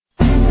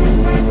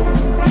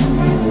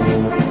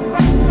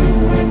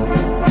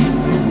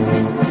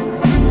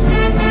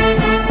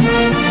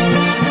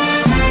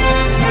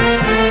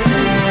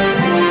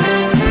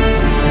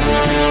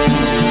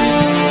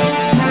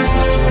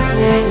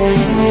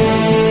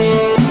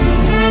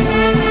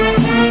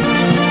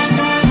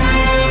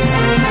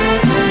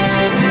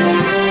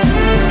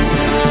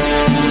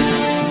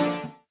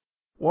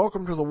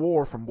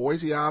from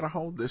Boise,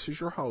 Idaho, this is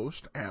your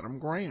host, Adam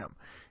Graham.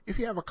 If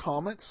you have a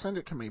comment, send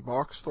it to me,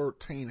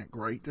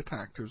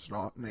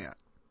 box13@greatdetectives.net.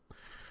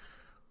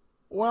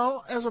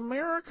 Well, as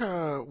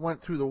America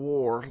went through the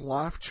war,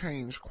 life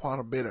changed quite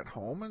a bit at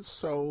home, and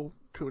so,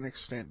 to an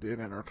extent, did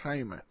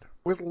entertainment,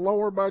 with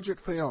lower budget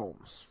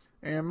films,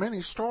 and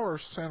many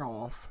stars sent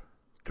off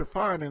to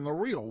fight in the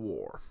real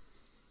war.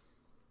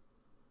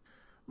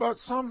 But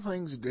some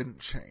things didn't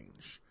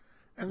change,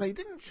 and they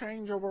didn't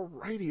change over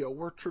radio,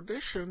 where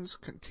traditions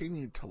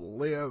continued to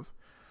live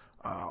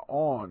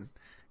on.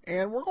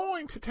 And we're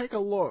going to take a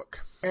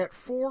look at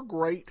 4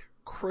 great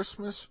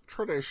Christmas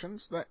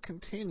traditions that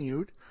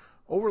continued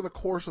over the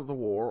course of the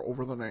war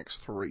over the next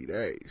 3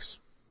 days.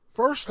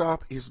 First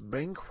up is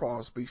Bing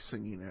Crosby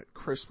singing at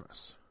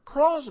Christmas.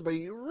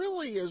 Crosby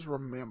really is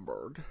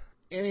remembered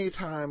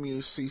anytime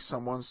you see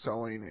someone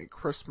selling a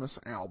Christmas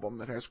album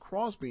that has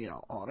Crosby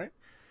on it,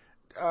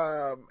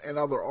 and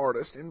other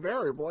artists.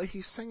 Invariably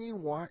he's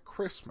singing White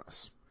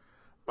Christmas.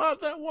 But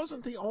that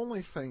wasn't the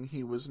only thing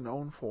he was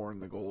known for in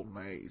the Golden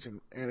Age,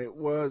 and it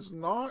was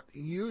not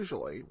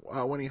usually,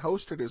 when he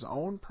hosted his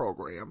own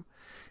program,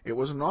 it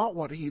was not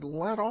what he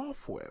led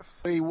off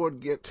with. He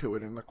would get to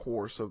it in the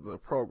course of the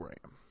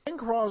program. Bing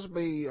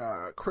Crosby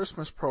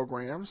Christmas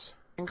programs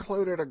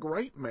included a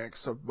great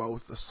mix of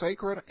both the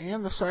sacred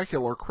and the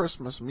secular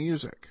Christmas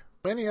music,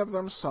 many of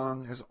them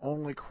sung as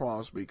only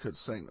Crosby could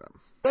sing them.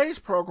 Today's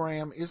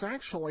program is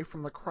actually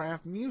from the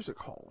Kraft Music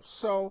Hall,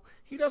 so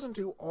he doesn't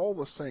do all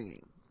the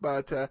singing.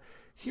 But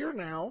here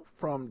now,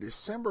 from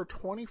December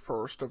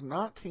 21st of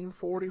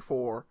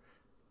 1944,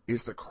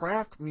 is the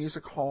Kraft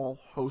Music Hall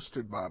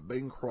hosted by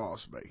Bing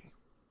Crosby.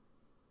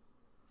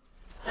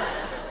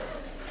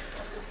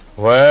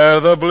 Where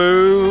the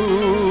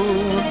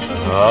blue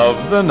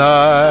of the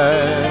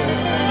night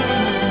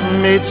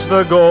meets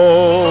the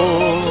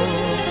gold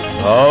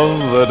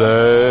of the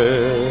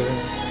day,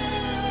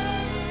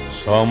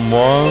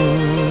 someone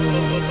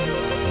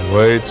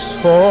waits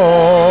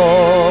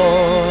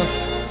for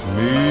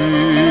me.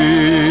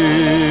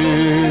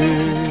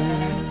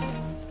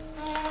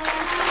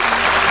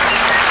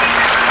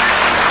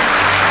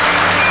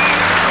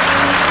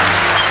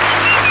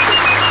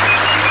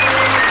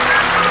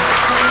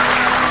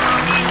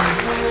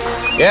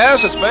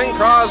 Yes, it's Bing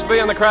Crosby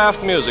and the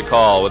Kraft Music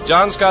Hall with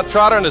John Scott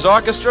Trotter and his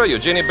orchestra,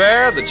 Eugenie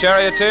Baird, the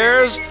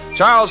Charioteers,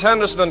 Charles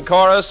Henderson and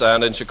chorus,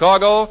 and in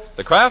Chicago,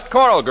 the Kraft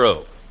Choral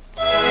Group.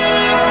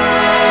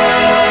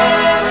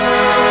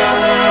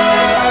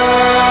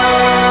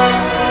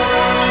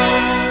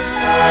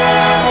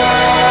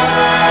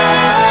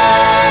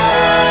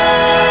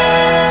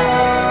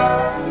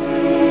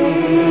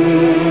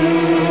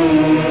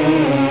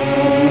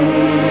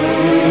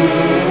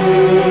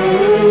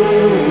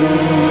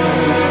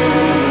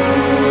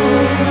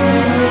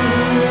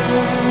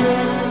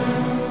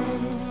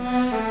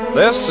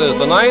 This is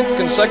the 9th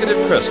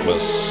consecutive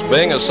Christmas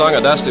Bing has sung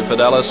Adeste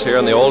Fidelis here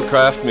in the old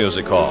Kraft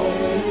Music Hall.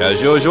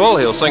 As usual,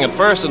 he'll sing it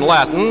first in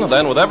Latin,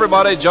 then with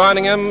everybody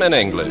joining him in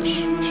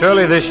English.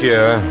 Surely this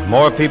year,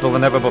 more people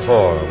than ever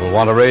before will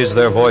want to raise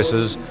their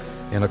voices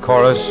in a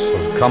chorus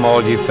of Come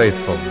All Ye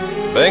Faithful.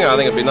 Bing, I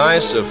think it'd be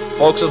nice if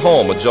folks at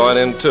home would join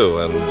in too,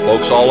 and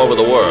folks all over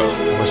the world.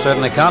 We're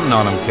certainly counting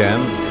on them, Ken,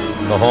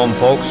 the home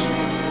folks,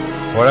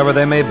 wherever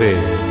they may be,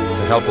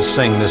 to help us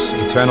sing this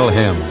eternal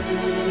hymn.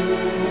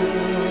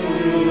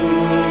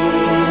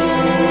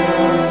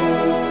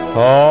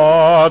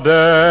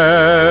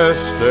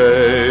 Adeste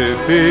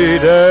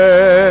fidelis,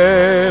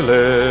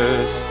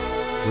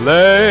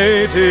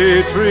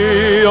 Leti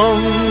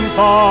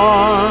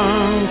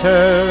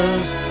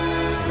triumphantes,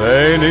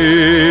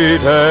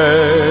 venite,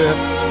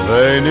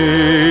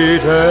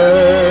 venite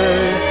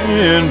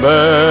in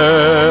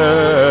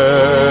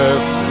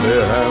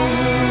Bethlehem.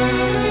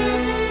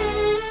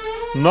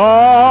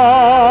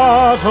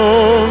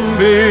 Natum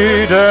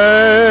videte,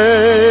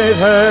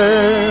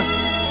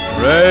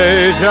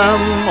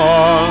 Regiam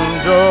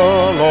angelorum,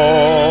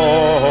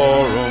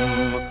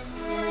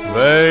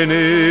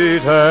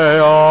 venite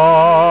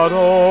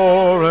adoremus,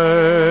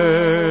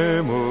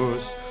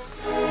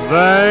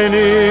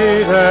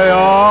 venite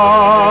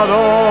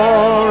adoremus,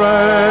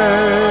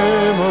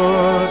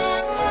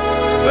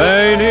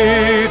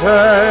 venite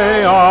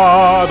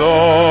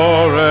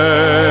adoremus,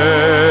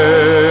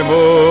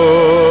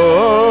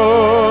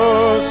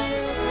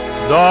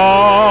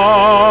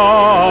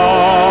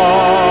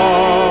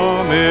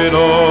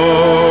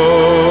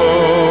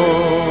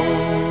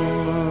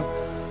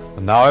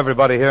 Now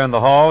everybody here in the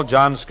hall,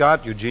 John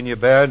Scott, Eugenia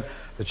Baird,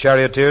 the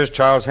Charioteers,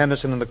 Charles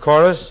Henderson in the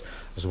chorus,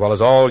 as well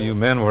as all you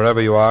men wherever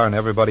you are and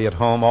everybody at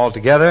home all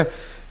together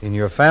in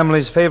your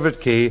family's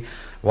favorite key,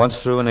 once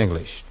through in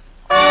English.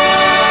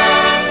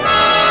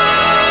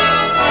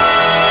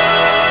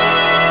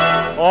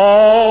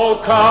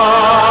 Oh,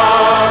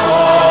 come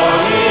all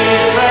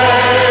ye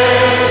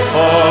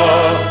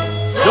faithful,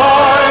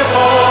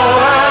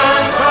 joyful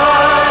and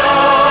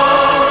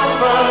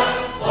triumphant.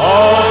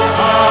 Oh,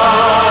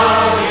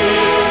 come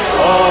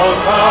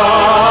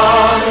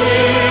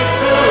ye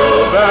to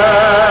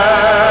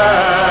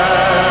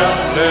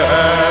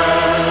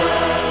Bethlehem.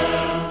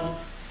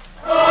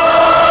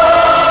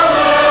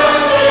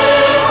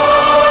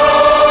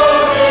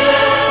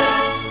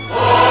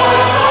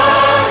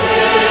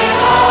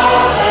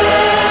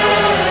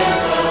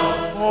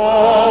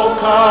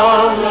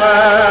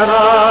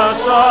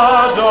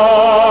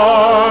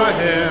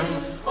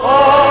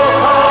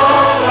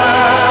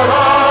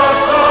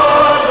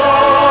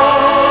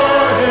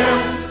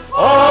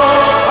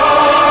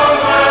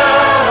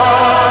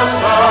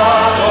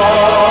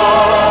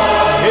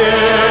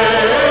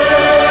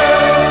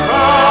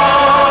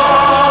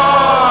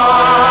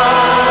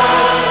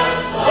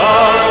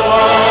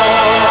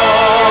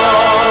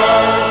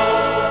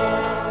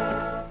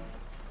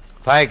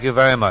 Thank you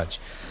very much.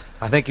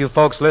 I think you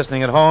folks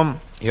listening at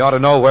home, you ought to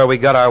know where we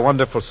got our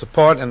wonderful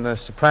support in the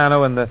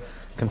soprano and the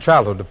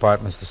contralto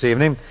departments this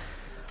evening.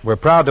 We're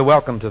proud to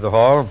welcome to the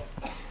hall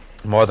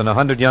more than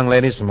 100 young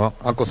ladies from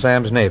Uncle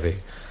Sam's Navy.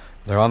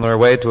 They're on their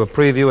way to a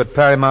preview at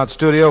Paramount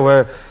Studio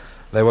where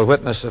they will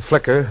witness a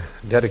flicker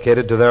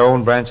dedicated to their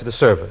own branch of the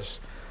service,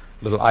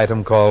 a little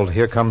item called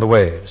Here Come the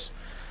Waves.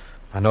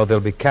 I know they'll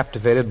be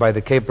captivated by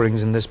the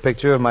caperings in this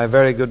picture of my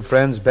very good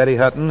friends Betty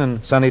Hutton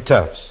and Sonny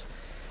Tufts,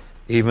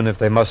 even if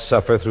they must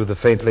suffer through the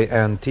faintly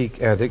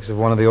antique antics of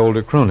one of the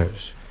older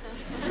crooners.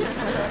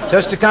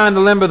 Just to kind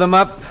of limber them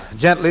up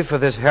gently for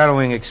this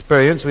harrowing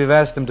experience, we've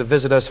asked them to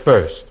visit us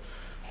first.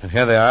 And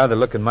here they are. They're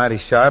looking mighty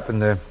sharp in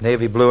their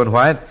navy blue and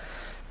white.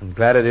 I'm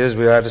glad it is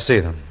we are to see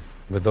them.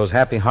 With those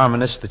happy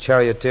harmonists, the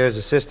charioteers,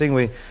 assisting,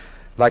 we'd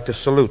like to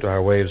salute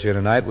our waves here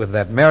tonight with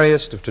that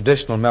merriest of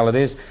traditional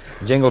melodies,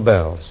 Jingle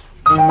Bells.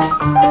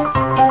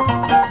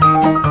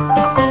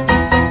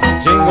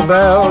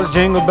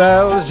 Jingle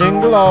bells,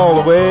 jingle all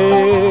the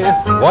way.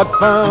 What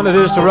fun it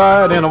is to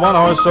ride in a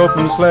one-horse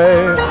open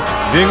sleigh.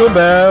 Jingle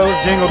bells,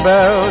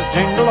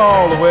 jingle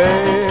all the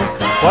way.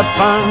 What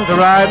fun to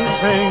ride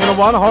and sing in a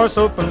one-horse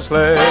open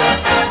sleigh.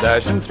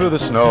 Dashing through the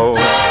snow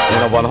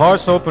in a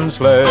one-horse open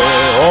sleigh.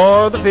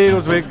 O'er the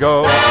fields we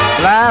go,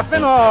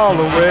 laughing all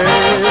the way.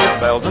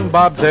 Bells and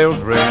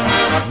bobtails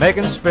ring,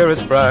 making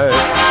spirits bright.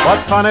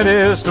 What fun it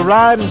is to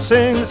ride and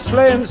sing the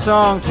sleighing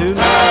song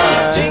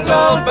tonight.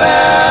 Jingle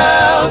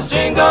bells,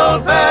 jingle all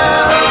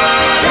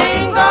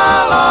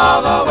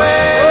the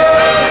way.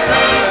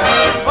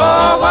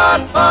 Oh,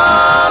 what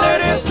fun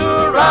it is to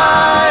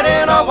ride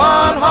in a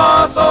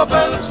one-horse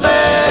open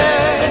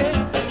sleigh.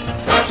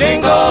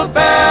 Jingle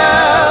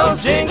bells,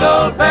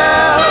 jingle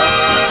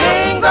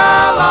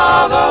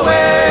all the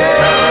way.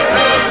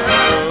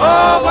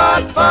 Oh,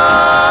 what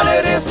fun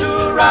it is to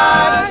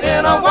ride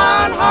in a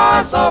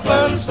one-horse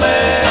open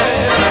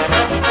sleigh.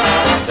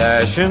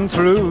 Dashing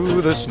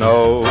through the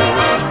snow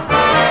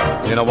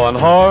in a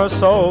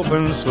one-horse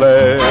open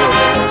sleigh.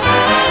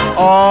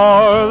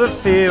 O'er the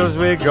fields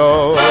we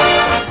go,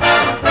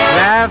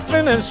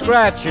 laughing and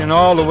scratching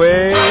all the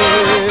way.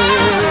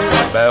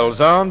 Bells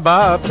on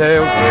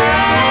bobtails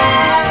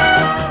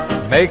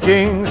ring,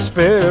 making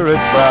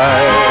spirits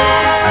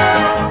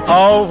bright.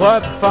 Oh,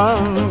 what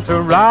fun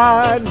to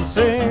ride and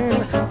sing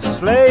a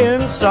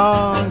sleighing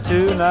song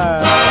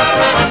tonight.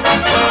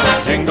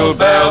 Jingle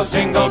bells,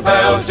 jingle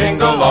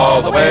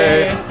all the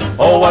way.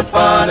 Oh, what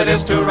fun it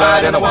is to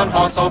ride in a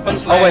one-horse open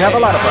sleigh. Oh, we have a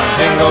lot of fun.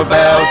 Jingle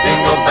bells,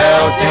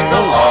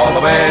 jingle all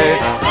the way.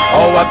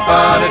 Oh, what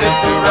fun it is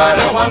to ride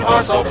in a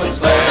one-horse open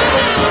sleigh.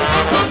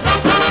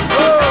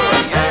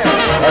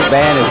 That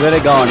band is really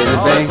going, isn't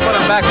it, Bing? Let's put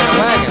them back in the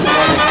wagon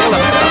while they pull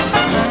it.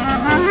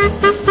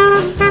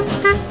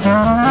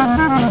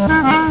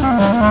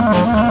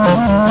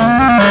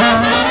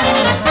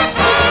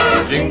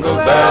 Jingle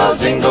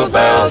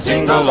bells,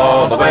 jingle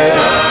all the way.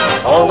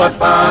 Oh, what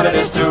fun it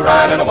is to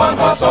ride in a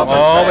one-horse open sleigh.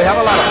 Oh, we have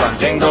a lot of fun.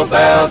 Jingle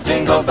bells,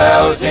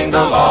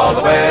 jingle all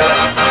the way.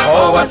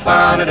 Oh, what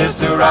fun it is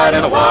to ride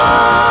in a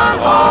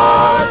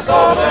one-horse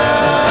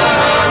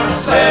open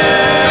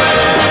sleigh.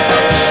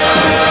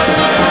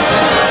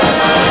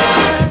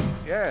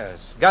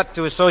 Yes, got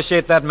to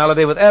associate that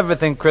melody with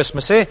everything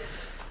Christmassy.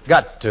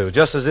 Got to,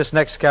 just as this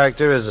next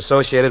character is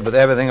associated with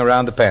everything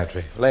around the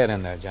pantry. Lay it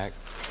in there, Jack.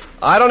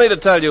 I don't need to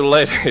tell you,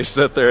 ladies,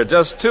 that there are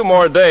just 2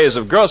 more days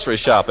of grocery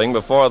shopping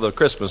before the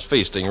Christmas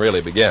feasting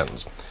really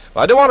begins.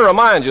 I do want to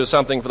remind you of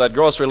something for that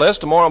grocery list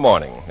tomorrow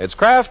morning. It's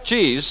Kraft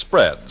cheese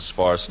spreads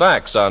for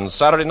snacks on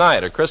Saturday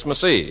night or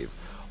Christmas Eve,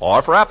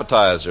 or for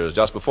appetizers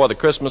just before the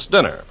Christmas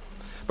dinner.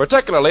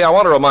 Particularly, I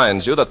want to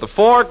remind you that the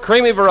 4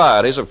 creamy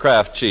varieties of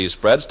Kraft cheese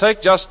spreads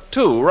take just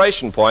 2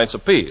 ration points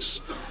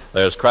apiece.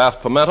 There's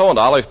Kraft pimento and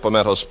olive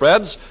pimento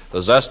spreads,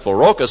 the zestful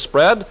roca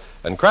spread,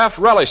 and Kraft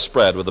relish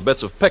spread with the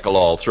bits of pickle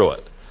all through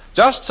it.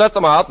 Just set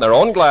them out in their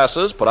own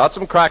glasses, put out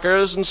some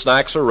crackers, and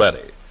snacks are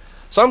ready.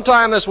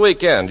 Sometime this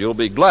weekend, you'll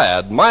be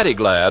glad, mighty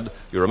glad,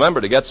 you remember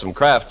to get some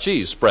Kraft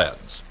cheese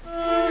spreads.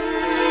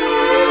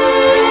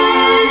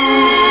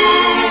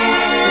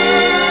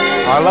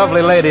 Our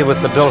lovely lady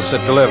with the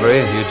dulcet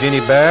delivery,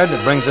 Eugenie Baird,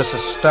 brings us a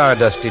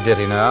stardusty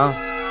ditty now.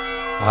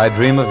 I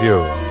Dream of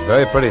You. It's a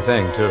very pretty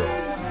thing, too.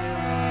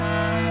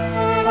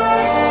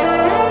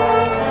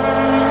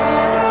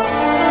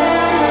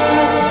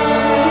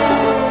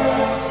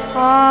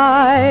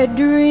 I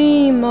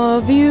dream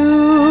of you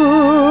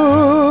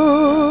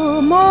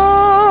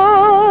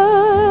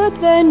more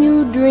than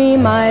you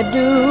dream I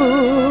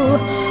do.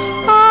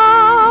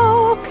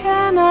 How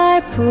can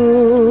I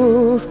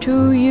prove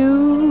to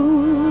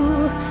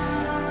you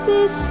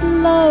this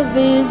love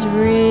is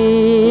real?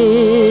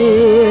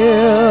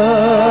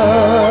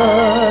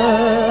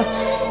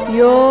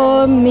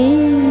 You're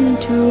mean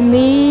to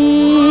me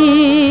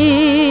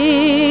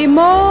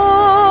more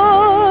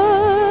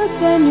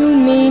than you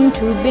mean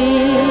to be.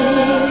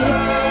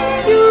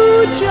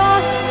 You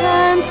just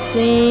can't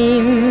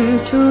seem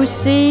to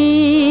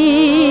see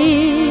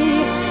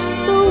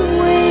the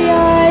way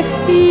I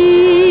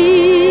feel.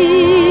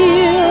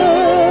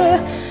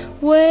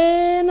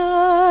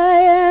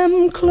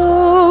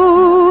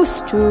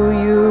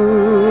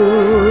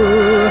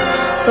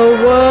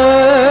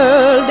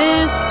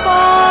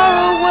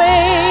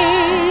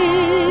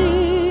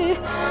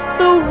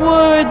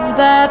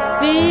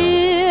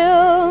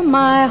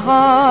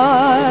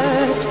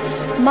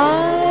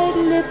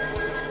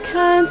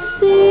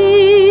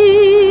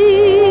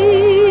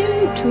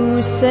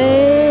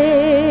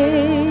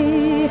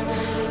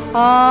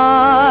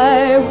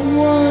 I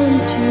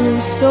want you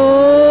so,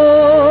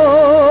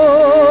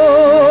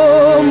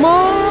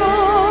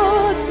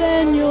 more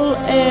than you'll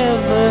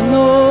ever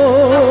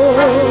know,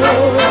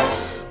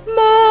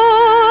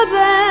 more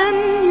than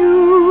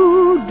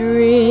you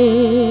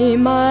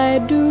dream I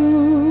do.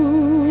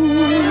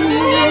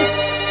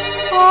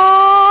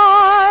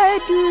 I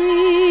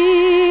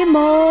dream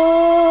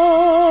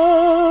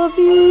of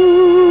you.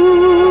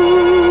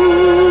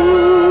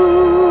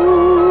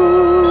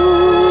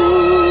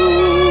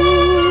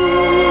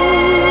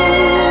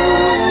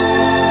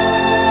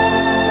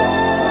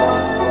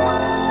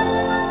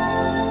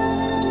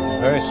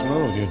 Very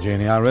smooth,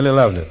 Eugenie. I really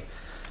loved it.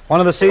 One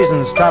of the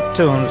season's top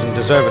tunes, and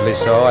deservedly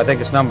so. I think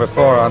it's number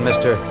 4 on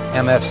Mr.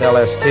 MF's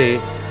LST.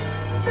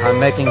 I'm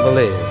Making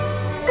Believe.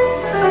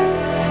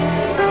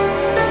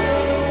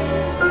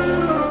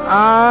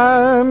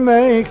 I'm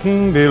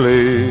making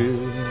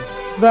believe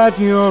that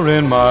you're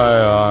in my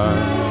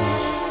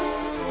arms,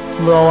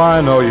 though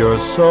I know you're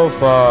so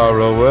far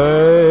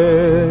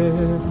away.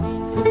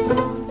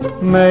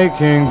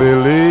 Making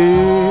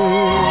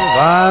believe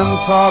I'm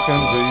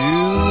talking to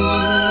you.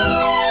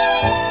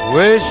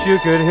 Wish you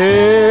could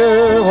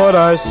hear what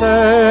I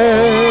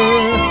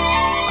say.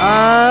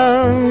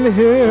 I'm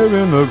here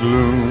in the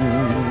gloom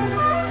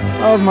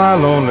of my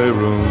lonely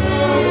room.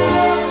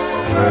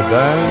 We're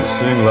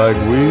dancing like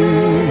we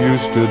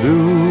used to do.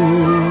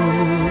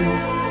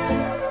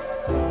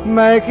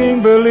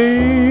 Making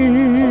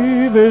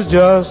believe is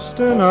just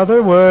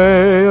another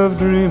way of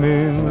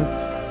dreaming,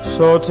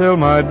 so till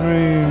my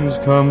dreams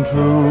come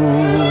true,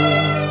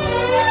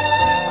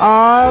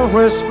 I'll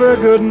whisper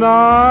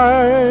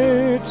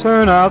goodnight,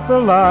 turn out the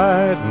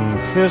light and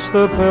kiss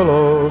the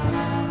pillow,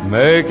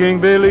 making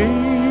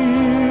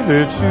believe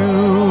it's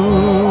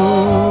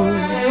you.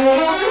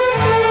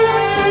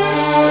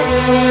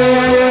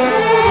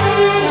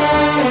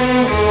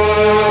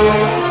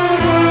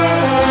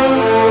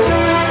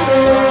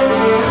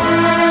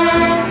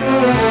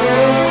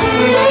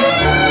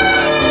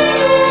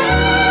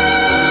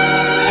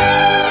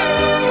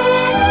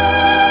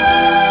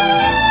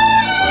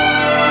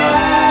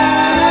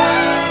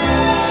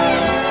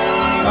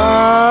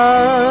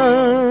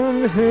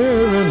 I'm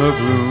here in the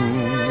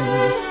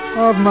gloom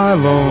of my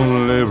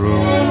lonely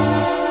room.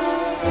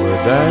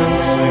 We're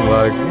dancing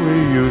like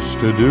we used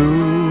to do.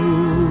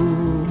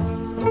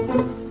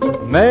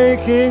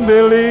 Making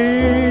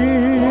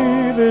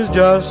believe is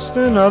just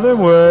another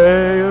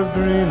way of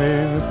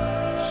dreaming,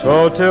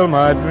 so till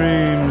my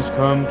dreams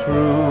come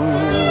true,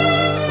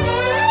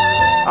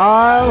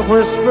 I'll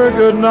whisper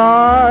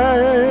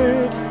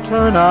goodnight,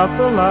 turn out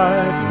the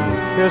light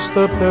and kiss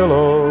the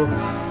pillow,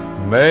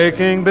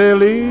 making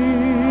believe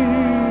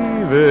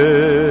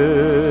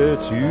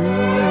it's you.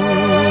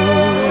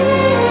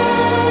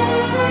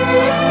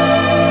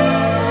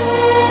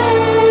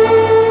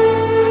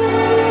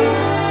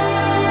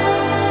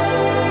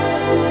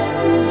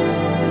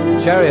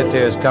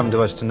 Charioteers come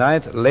to us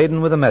tonight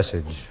laden with a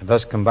message,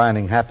 thus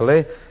combining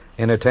happily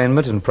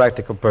entertainment and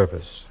practical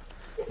purpose.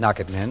 Knock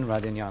it, men,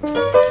 right in yonder.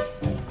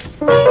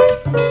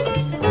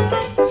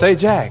 Say,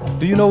 Jack,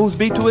 do you know who's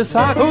beat to his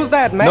socks? Who's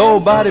that, man?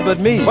 Nobody but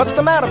me. What's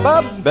the matter,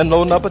 Bub? Been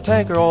loading up a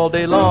tanker all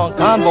day long.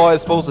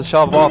 Convoy's supposed to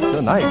shove off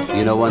tonight.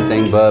 You know one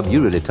thing, Bub,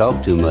 you really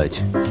talk too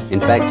much.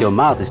 In fact, your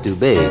mouth is too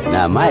big.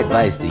 Now, my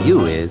advice to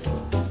you is...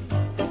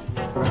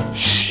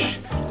 Shh,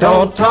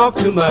 don't talk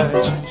too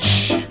much.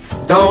 Shh,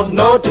 don't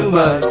know too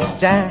much.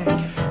 Jack,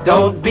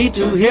 don't be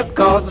too hip,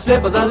 cause the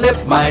slip of the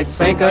lip might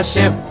sink a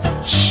ship.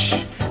 Shh,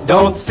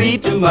 don't see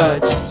too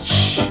much.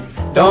 Shh,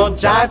 don't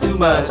jive too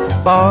much.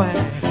 Boy,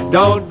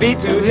 don't be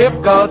too hip,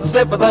 cause the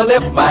slip of the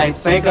lip might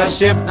sink a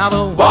ship. Now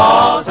the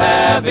walls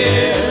have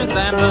ears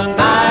and the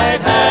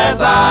night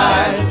has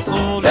eyes.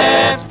 So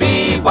let's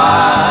be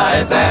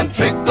wise and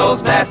trick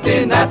those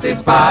nasty Nazi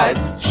spies.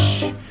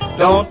 Shh,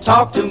 don't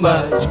talk too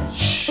much.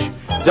 Shh,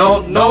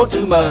 don't know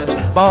too much.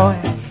 Boy,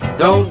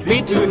 don't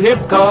be too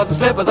hip, cause the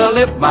slip of the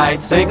lip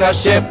might sink a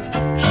ship.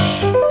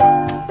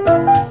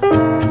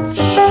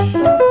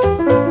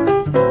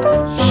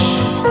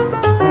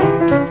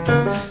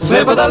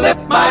 Slip of the lip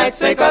might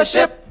sink a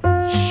ship.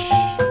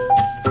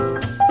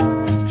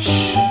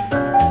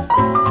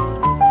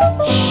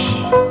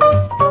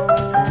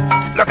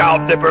 Look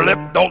out, dipper lip,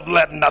 don't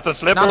let nothing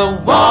slip. Now the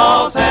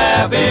walls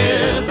have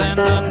ears and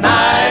the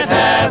night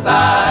has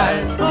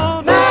eyes.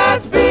 So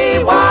let's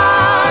be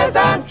wise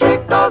and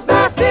trick those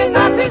nasty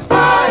Nazi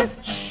spies.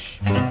 Shh,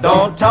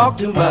 don't talk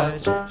too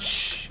much.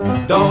 Shh,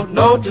 don't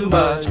know too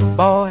much.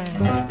 Boy,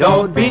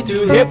 don't be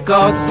too hip,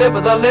 cause the slip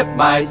of the lip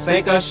might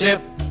sink a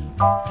ship.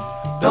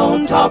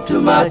 Don't talk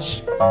too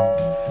much.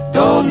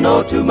 Don't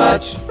know too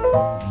much.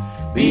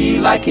 Be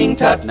like King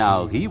Tut.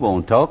 Now, he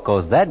won't talk,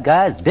 cause that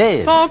guy's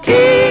dead. So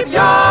keep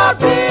your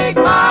big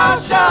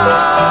mouth shut.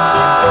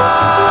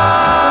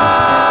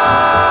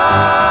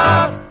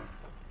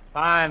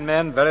 Fine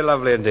men, very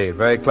lovely indeed,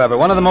 very clever.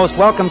 One of the most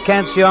welcome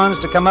canciones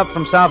to come up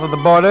from south of the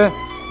border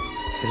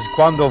is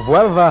Cuando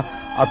Vuelva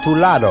a Tu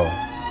Lado.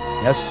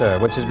 Yes, sir,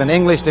 which has been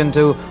Englished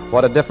into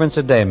What a Difference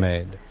a Day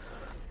Made.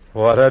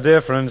 What a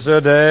difference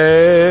a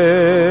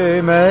day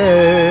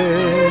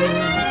made.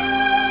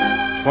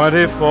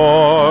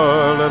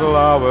 24 little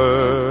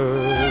hours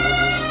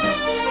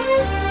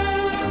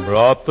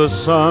brought the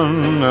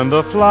sun and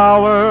the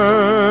flowers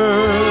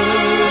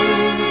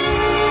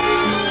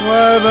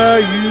where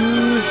there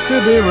used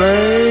to be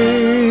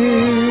rain.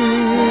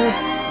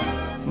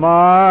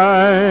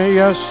 My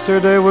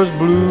yesterday was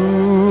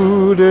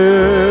blue,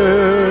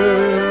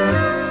 dear.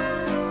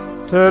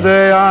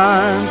 Today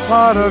I'm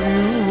part of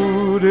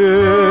you,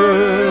 dear.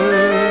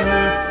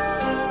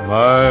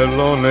 My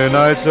lonely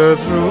nights are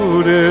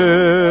through,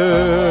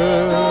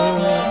 dear,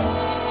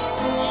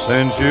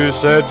 since you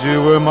said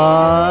you were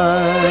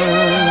mine.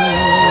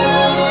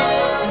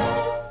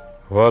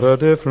 What a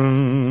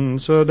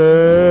difference a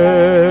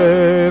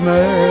day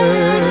made.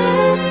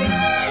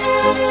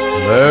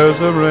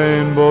 There's a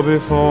rainbow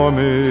before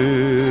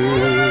me.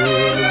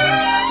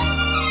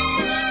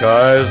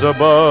 Skies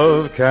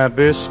above can't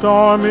be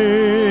stormy.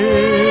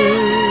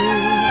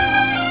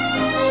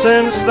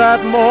 Since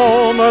that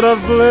moment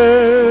of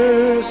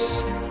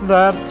bliss,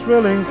 that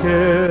thrilling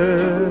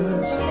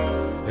kiss,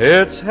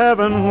 it's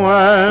heaven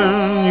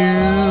when you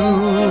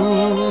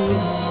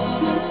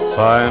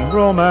find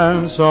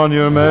romance on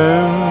your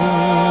menu.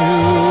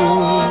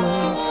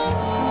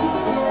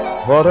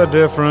 What a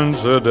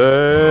difference a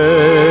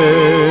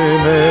day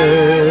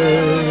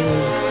made,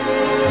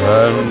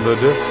 and the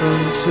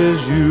difference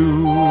is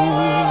you.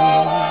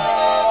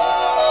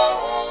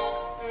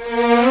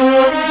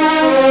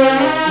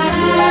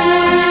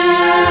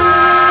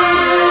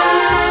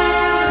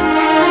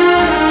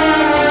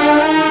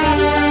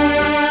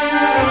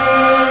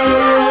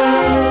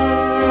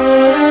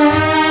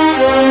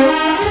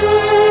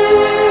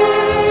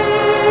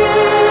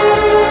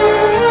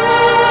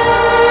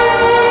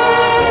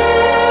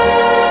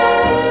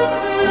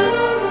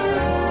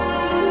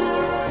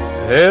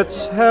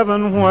 It's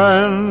heaven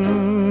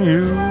when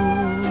you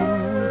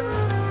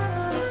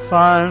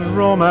find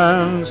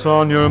romance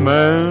on your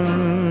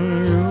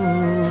menu.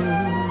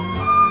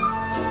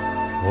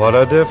 What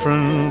a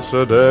difference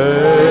a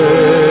day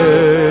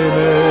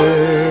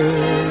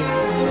made,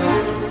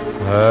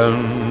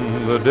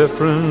 and the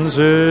difference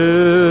is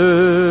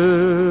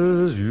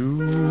you.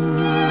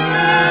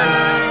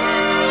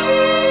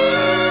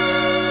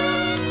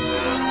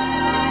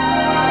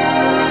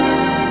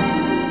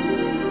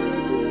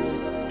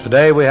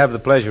 Today we have the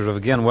pleasure of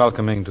again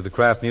welcoming to the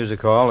Kraft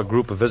Music Hall a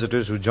group of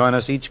visitors who join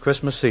us each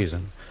Christmas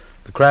season,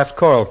 the Kraft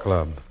Choral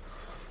Club.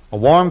 A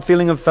warm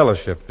feeling of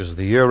fellowship is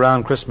the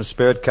year-round Christmas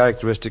spirit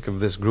characteristic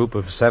of this group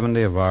of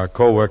 70 of our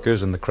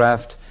co-workers in the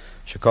Kraft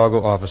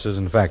Chicago offices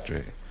and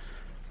factory.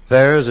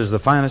 Theirs is the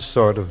finest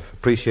sort of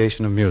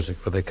appreciation of music,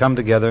 for they come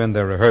together in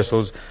their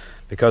rehearsals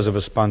because of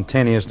a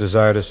spontaneous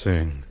desire to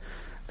sing.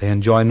 They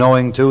enjoy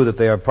knowing, too, that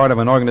they are part of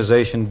an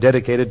organization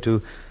dedicated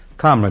to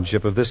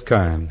comradeship of this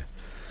kind.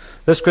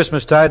 This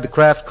Christmastide, the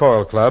Kraft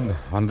Choral Club,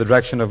 under the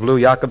direction of Lou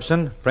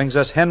Jacobson, brings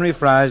us Henry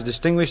Fry's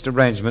distinguished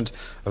arrangement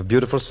of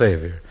Beautiful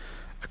Savior,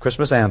 a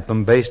Christmas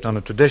anthem based on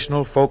a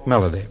traditional folk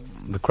melody.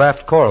 The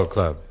Kraft Choral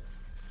Club.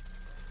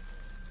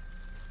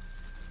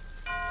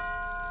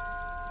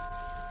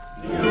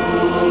 I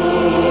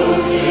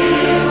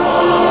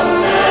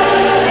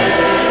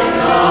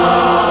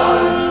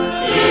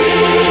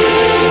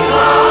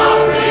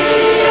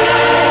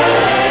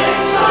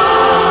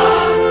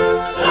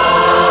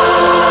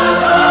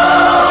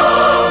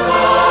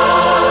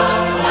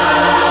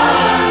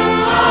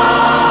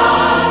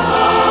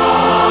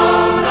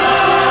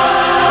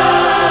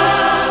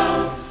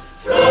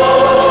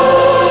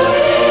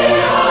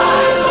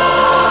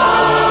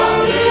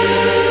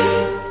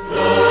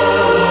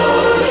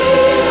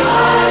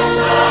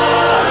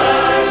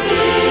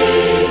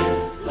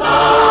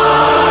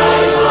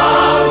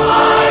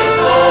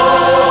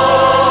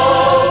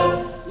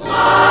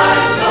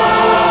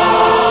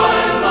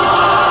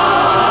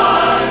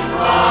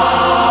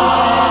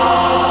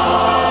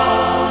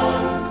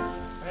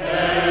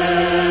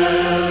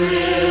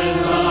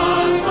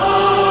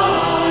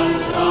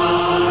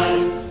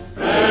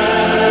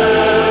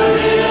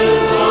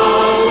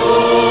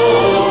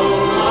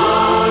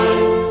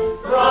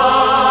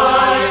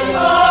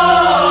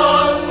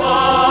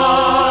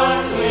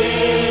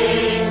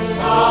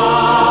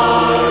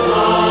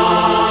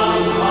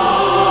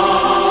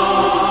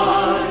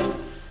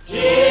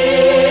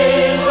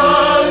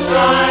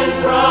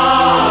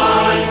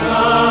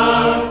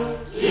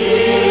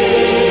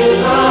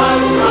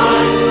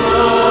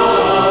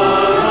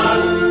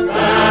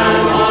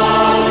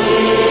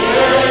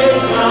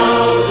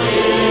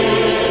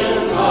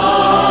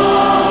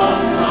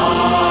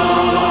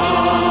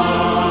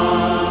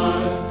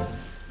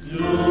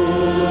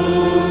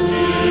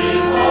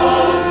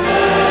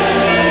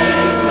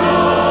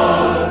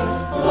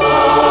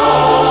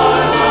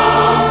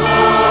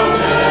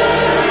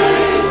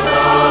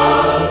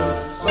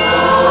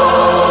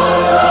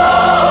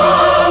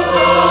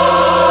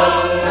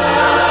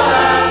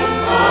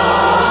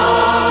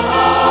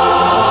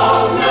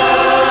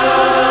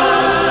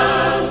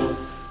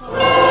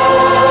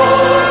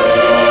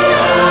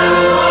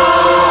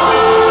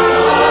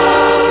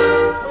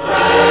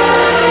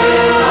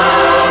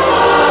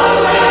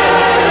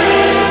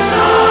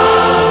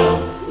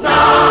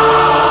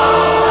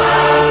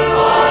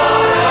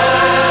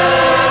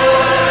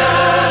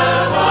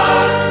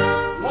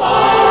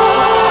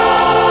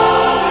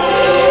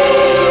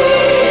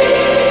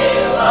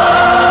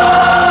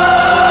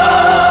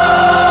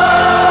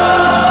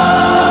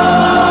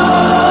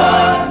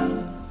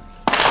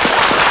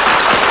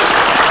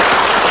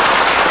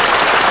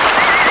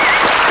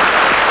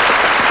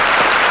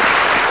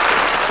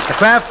The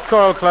Kraft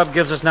Choral Club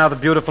gives us now the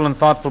beautiful and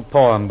thoughtful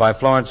poem by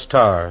Florence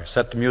Tarr,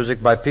 set to music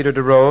by Peter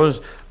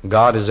DeRose,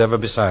 God Is Ever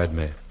Beside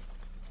Me.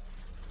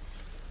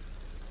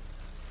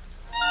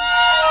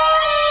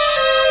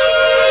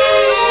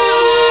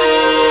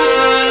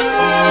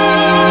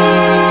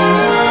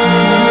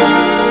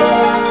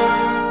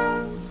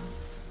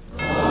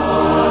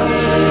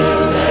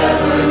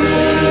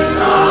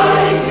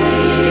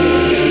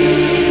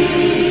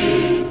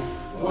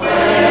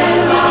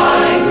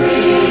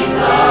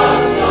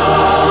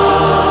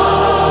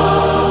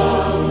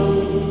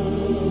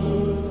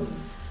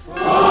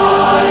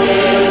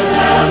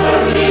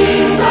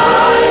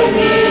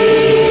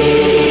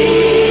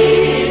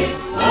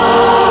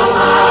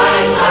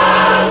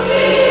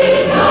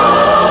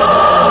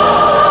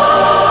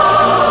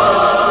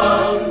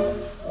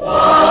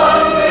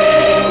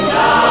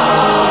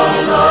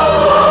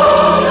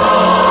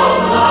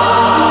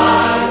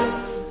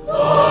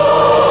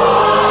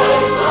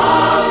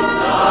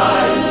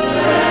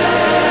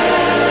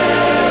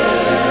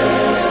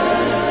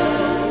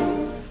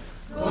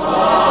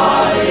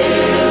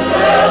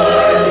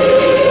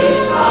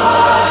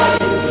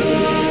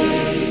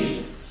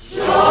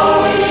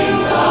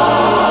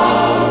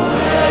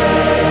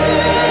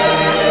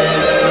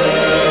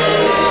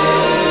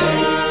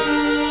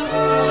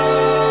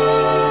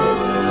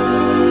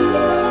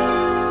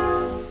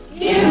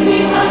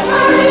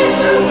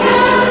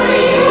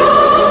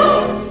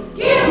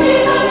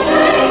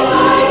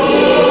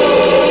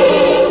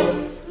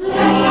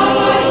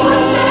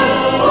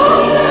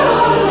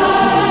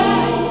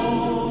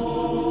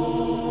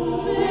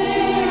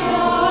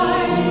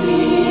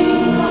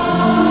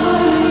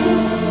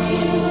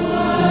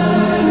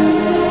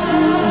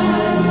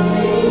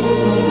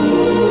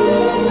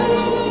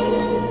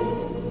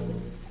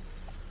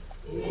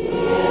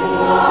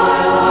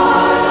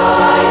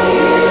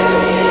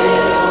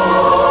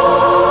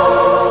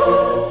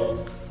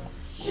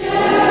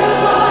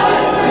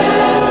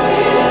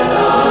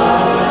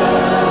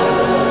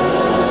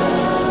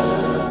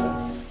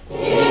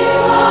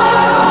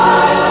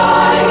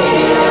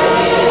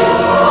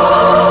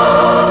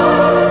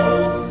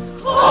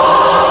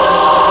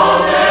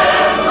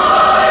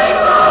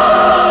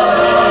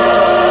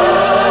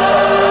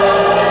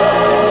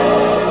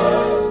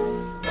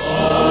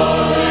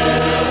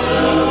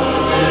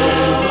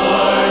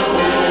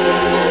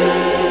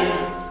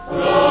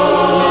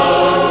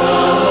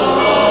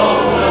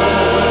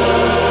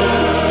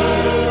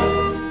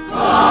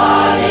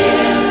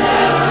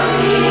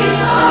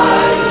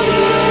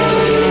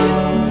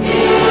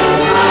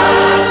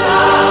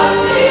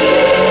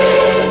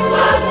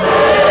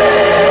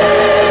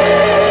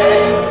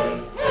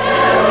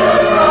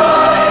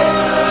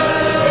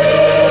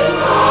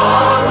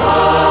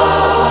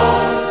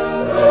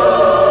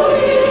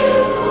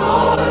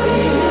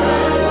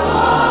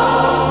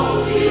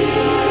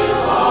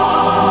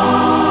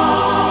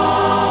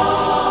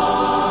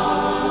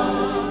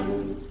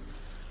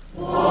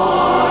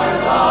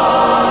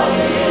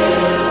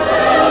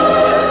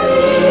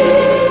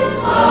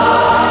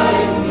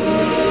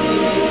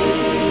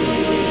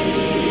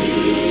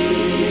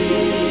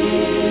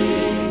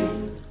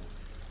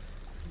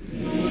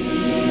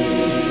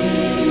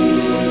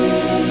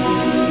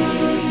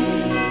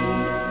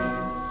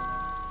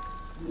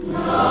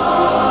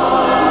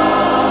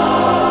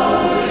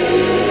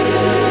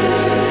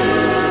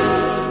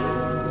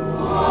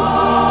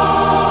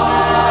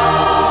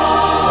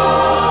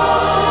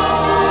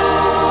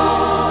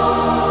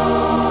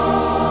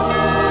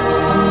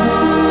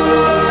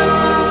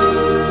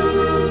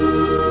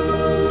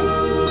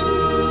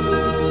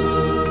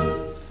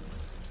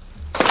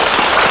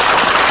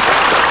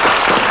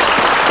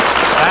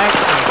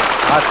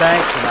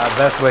 Thanks and our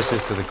best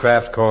wishes to the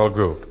Kraft Choral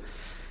Group.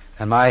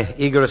 And my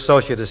eager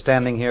associate is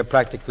standing here,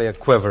 practically a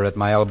quiver at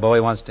my elbow.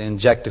 He wants to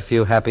inject a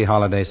few happy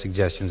holiday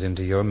suggestions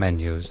into your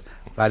menus.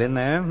 Right in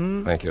there?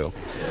 Thank you.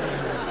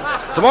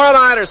 Tomorrow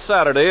night or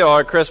Saturday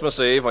or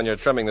Christmas Eve when you're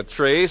trimming the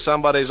tree,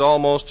 somebody's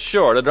almost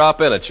sure to drop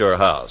in at your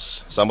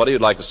house. Somebody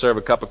who'd like to serve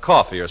a cup of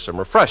coffee or some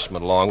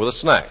refreshment along with a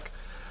snack.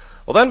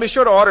 Well, then be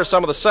sure to order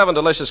some of the 7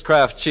 delicious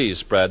Kraft cheese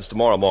spreads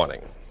tomorrow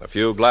morning. A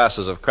few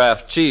glasses of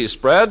Kraft cheese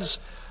spreads,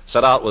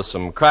 set out with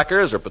some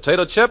crackers or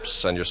potato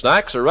chips, and your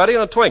snacks are ready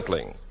in a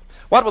twinkling.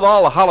 What with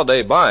all the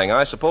holiday buying,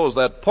 I suppose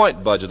that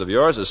point budget of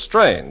yours is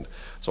strained.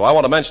 So I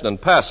want to mention in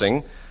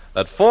passing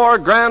that 4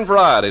 grand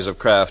varieties of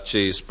Kraft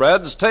cheese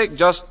spreads take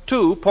just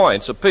 2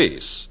 points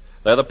apiece.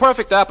 They're the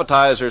perfect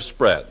appetizer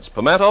spreads: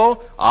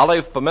 pimento,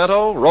 olive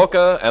pimento,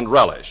 roca, and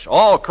relish.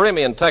 All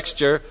creamy in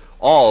texture,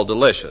 all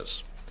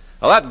delicious.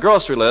 Now, that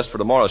grocery list for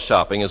tomorrow's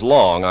shopping is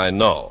long, I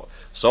know.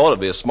 So it'd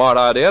be a smart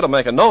idea to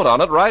make a note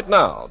on it right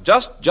now.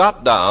 Just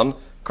jot down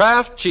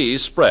Kraft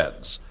cheese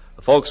spreads.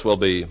 The folks will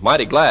be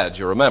mighty glad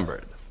you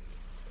remembered.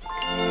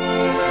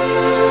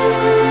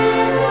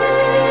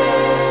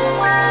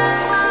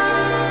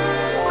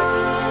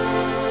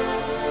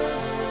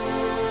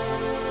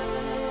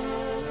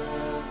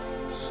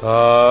 Silent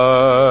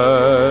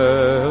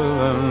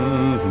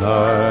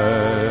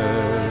night,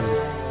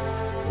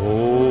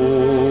 holy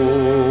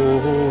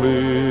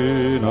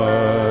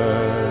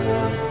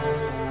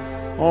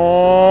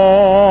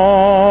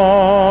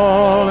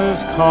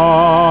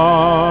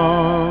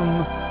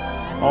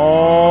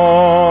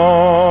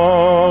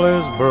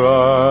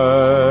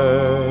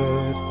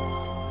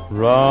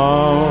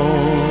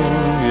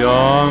round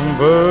young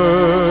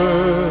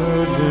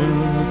virgin,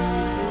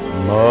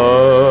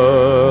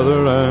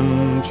 mother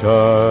and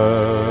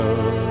child,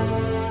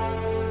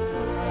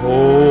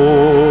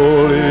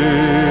 holy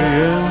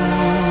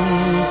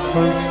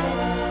infant,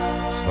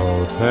 so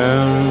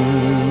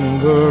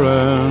tender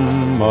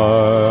and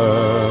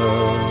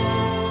mild,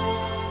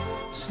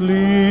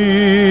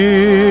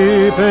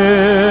 sleep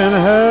in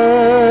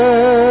heavenly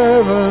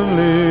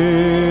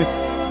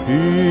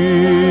peace,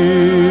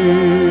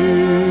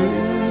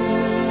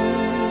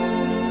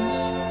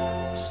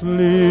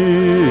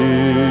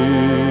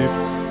 sleep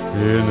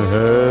in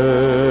heavenly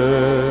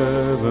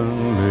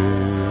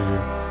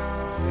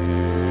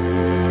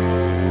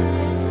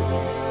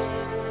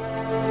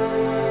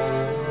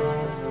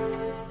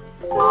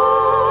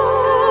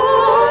Silent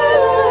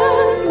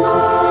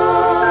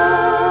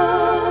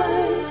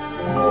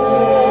night,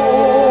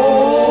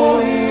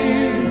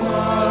 Holy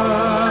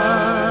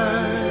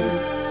night,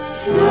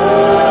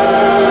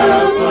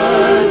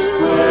 shepherds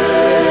quake at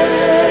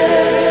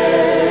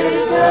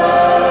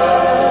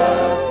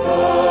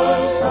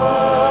the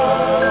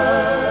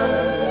sight.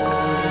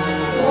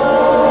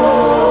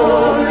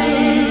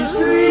 Glory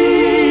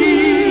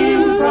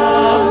stream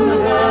from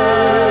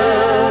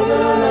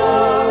heaven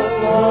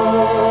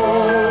above.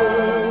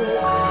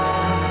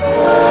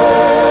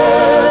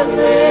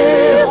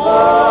 Heavenly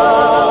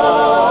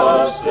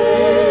hosts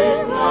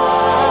sing hallelujah.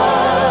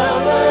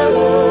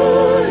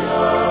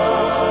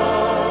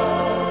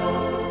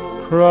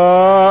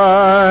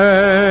 Christ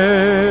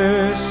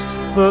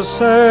the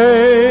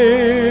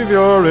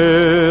Savior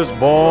is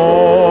born.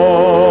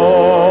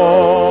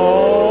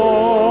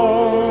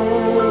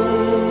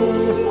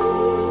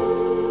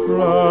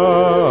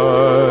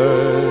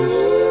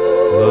 Christ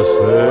the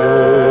Savior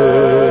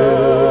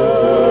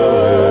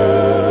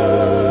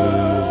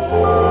is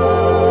born.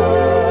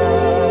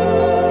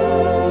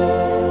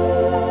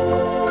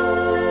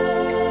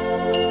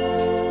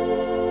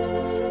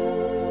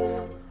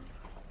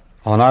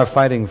 On our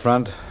fighting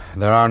front,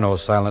 there are no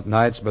silent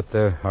nights, but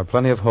there are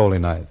plenty of holy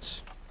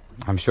nights.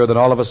 I'm sure that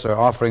all of us are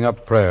offering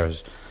up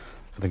prayers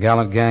for the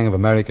gallant gang of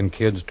American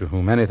kids to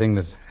whom anything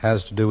that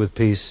has to do with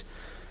peace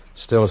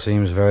still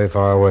seems very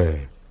far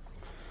away.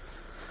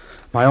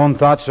 My own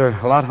thoughts are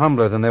a lot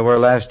humbler than they were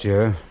last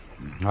year.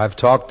 I've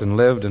talked and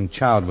lived and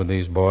chowed with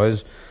these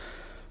boys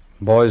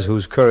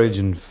whose courage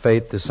and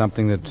faith is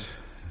something that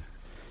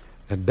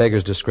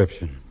beggars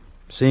description.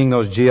 Seeing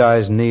those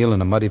GIs kneel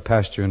in a muddy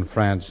pasture in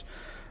France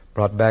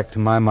brought back to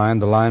my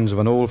mind the lines of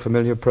an old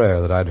familiar prayer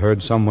that I'd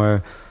heard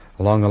somewhere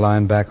along the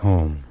line back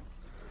home.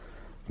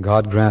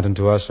 God grant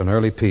unto us an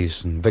early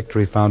peace and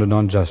victory founded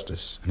on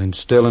justice, and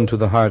instill into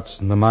the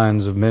hearts and the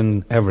minds of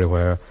men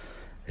everywhere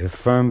a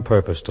firm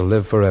purpose to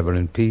live forever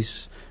in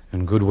peace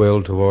and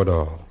goodwill toward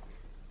all.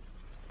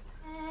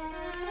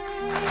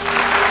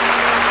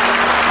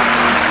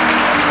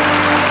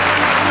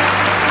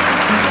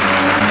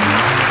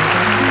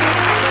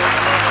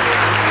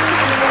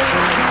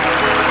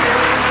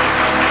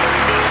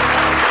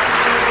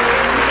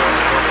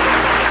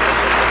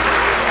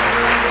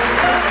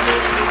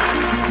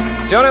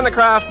 Tune in to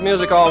Kraft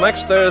Music Hall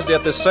next Thursday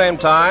at this same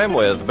time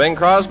with Bing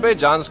Crosby,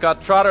 John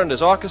Scott Trotter and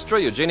his orchestra,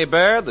 Eugenie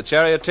Baird, the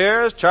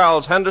Charioteers,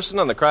 Charles Henderson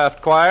and the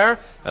Kraft Choir,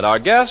 and our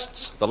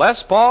guests, the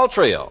Les Paul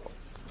Trio.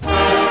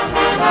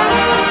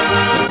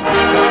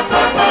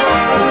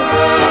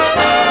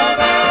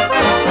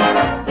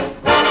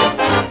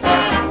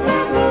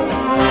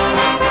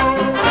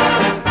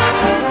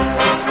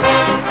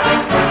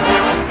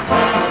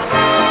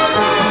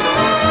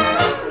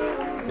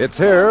 It's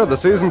here, the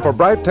season for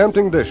bright,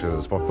 tempting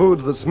dishes, for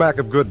foods that smack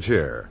of good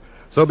cheer.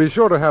 So be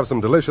sure to have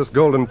some delicious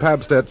golden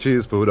Pabst-ett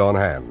cheese food on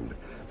hand.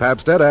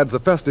 Pabst-ett adds a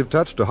festive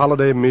touch to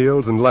holiday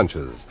meals and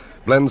lunches,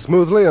 blends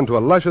smoothly into a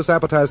luscious,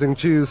 appetizing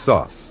cheese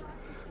sauce,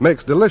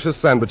 makes delicious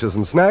sandwiches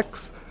and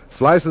snacks,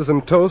 slices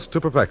and toast to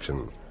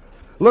perfection.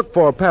 Look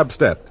for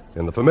Pabst-ett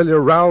in the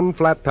familiar round,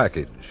 flat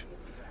package.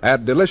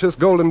 Add delicious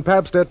golden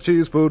Pabst-ett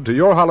cheese food to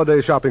your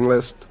holiday shopping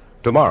list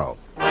tomorrow.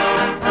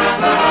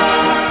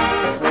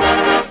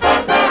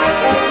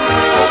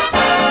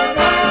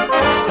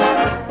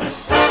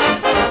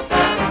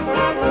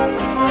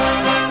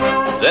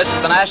 This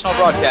is the National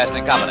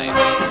Broadcasting Company.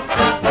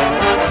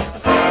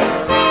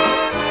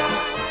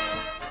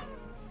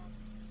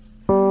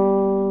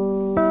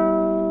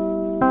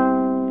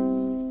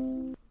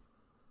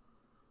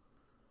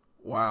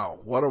 Wow,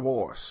 what a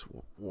voice.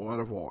 What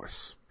a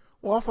voice.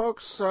 Well,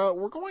 folks,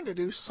 we're going to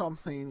do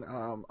something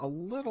a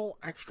little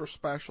extra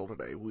special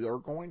today. We are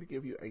going to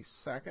give you a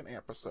second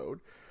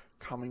episode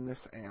coming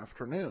this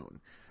afternoon.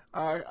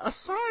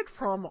 Aside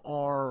from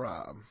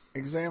our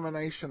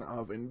examination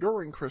of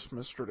enduring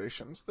Christmas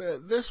traditions,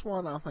 this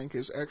one I think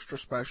is extra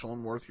special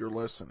and worth your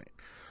listening.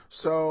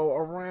 So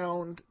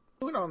around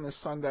noon on this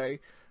Sunday,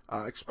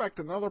 expect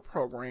another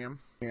program,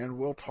 and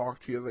we'll talk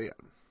to you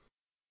then.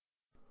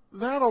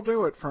 That'll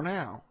do it for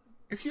now.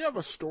 If you have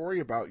a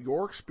story about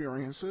your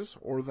experiences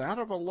or that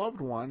of a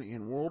loved one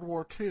in World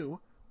War II,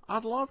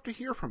 I'd love to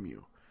hear from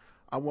you.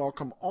 I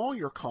welcome all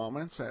your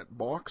comments at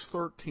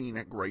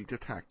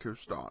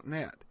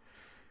box13@greatdetectives.net.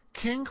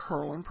 Ken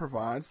Curlin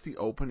provides the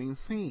opening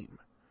theme.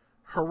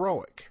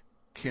 Heroic,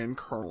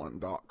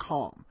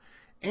 KenCurlin.com.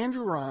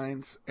 Andrew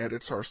Rhines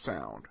edits our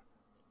sound.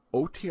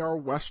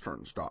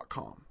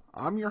 OTRWesterns.com.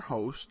 I'm your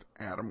host,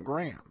 Adam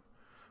Graham.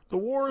 The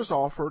War is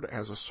offered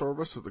as a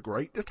service of the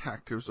Great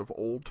Detectives of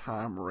Old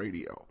Time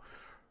Radio.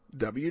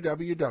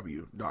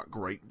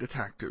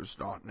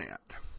 www.greatdetectives.net.